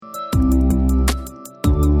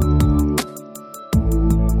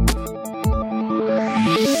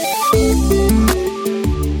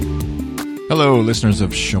listeners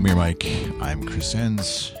of Show Me Your Mic. I'm Chris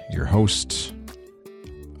Enns, your host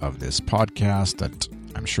of this podcast that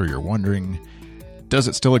I'm sure you're wondering, does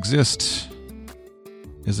it still exist?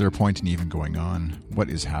 Is there a point in even going on? What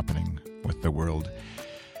is happening with the world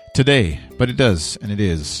today? But it does, and it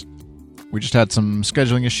is. We just had some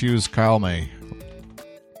scheduling issues. Kyle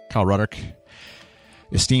Ruddock,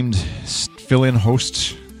 esteemed fill-in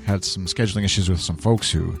host, had some scheduling issues with some folks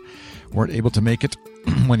who weren't able to make it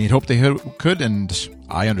when he'd hoped they could, and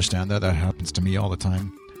I understand that. That happens to me all the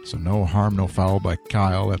time. So no harm, no foul by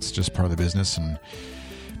Kyle. That's just part of the business and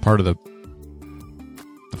part of the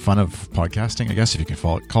fun of podcasting, I guess, if you can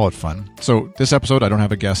call it fun. So this episode, I don't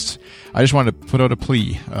have a guest. I just wanted to put out a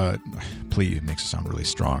plea. Plea makes it sound really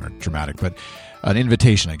strong or dramatic, but an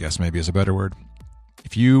invitation, I guess, maybe is a better word.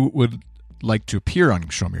 If you would like to appear on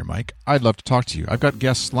Show Me Your Mic, I'd love to talk to you. I've got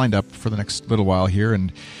guests lined up for the next little while here,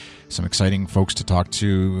 and some exciting folks to talk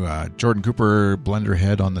to. Jordan Cooper,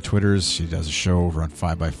 Blenderhead on the Twitters. He does a show over on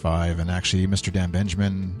 5x5. And actually, Mr. Dan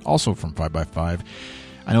Benjamin, also from 5x5.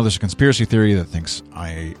 I know there's a conspiracy theory that thinks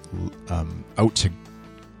I out to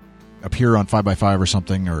appear on 5x5 or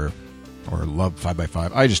something, or love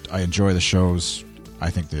 5x5. I enjoy the shows. I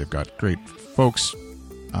think they've got great folks.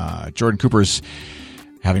 Jordan Cooper's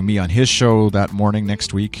having me on his show that morning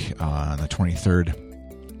next week on the 23rd.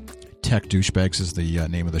 Tech Douchebags is the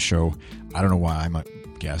name of the show. I don't know why I'm a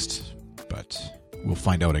guest, but we'll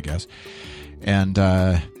find out, I guess. And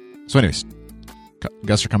so anyways,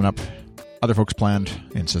 guests are coming up. Other folks planned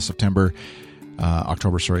into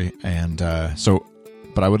October, sorry. And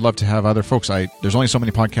but I would love to have other folks. There's only so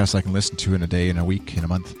many podcasts I can listen to in a day, in a week, in a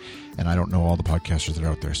month, and I don't know all the podcasters that are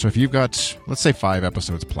out there. So if you've got, let's say 5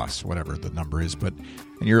 episodes plus, whatever the number is, and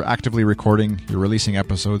you're actively recording, you're releasing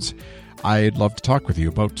episodes, I'd love to talk with you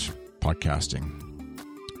about podcasting.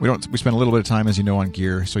 We spend a little bit of time, as you know, on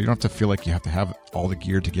gear, so you don't have to feel like you have to have all the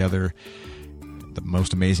gear together, the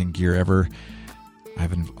most amazing gear ever. I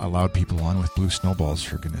haven't allowed people on with blue snowballs,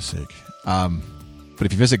 for goodness sake. But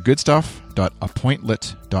if you visit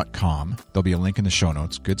goodstuff.appointlit.com, there'll be a link in the show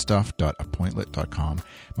notes, goodstuff.appointlit.com.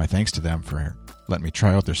 My thanks to them for letting me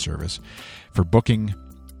try out their service, for booking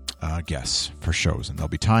guests for shows. And there'll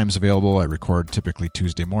be times available. I record typically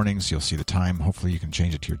Tuesday mornings. You'll see the time. Hopefully you can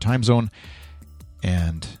change it to your time zone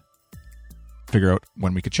and figure out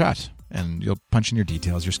when we could chat. And you'll punch in your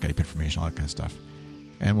details, your Skype information, all that kind of stuff.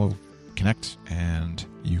 And we'll connect, and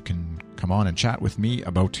you can come on and chat with me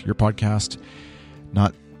about your podcast,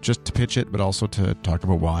 not just to pitch it, but also to talk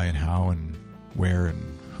about why and how and where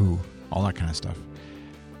and who, all that kind of stuff.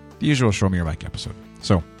 The usual Show Me Your Mic episode.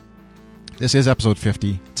 So this is episode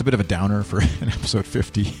 50. It's a bit of a downer for an episode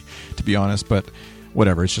 50, to be honest, but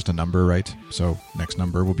whatever. It's just a number, right? So next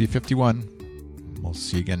number will be 51. We'll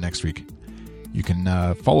see you again next week. You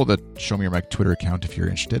can follow the Show Me Your Mic Twitter account if you're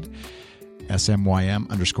interested.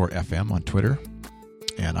 SMYM_FM on Twitter.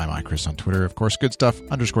 And I'm iChris on Twitter. Of course,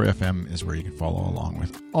 goodstuff_FM is where you can follow along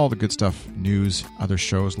with all the good stuff, news, other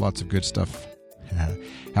shows, lots of good stuff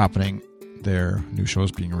happening there. New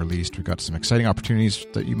shows being released. We've got some exciting opportunities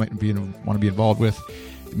that you might want to be involved with.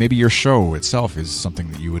 Maybe your show itself is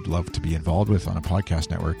something that you would love to be involved with on a podcast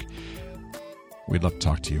network. We'd love to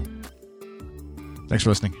talk to you. Thanks for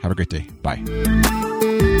listening. Have a great day. Bye.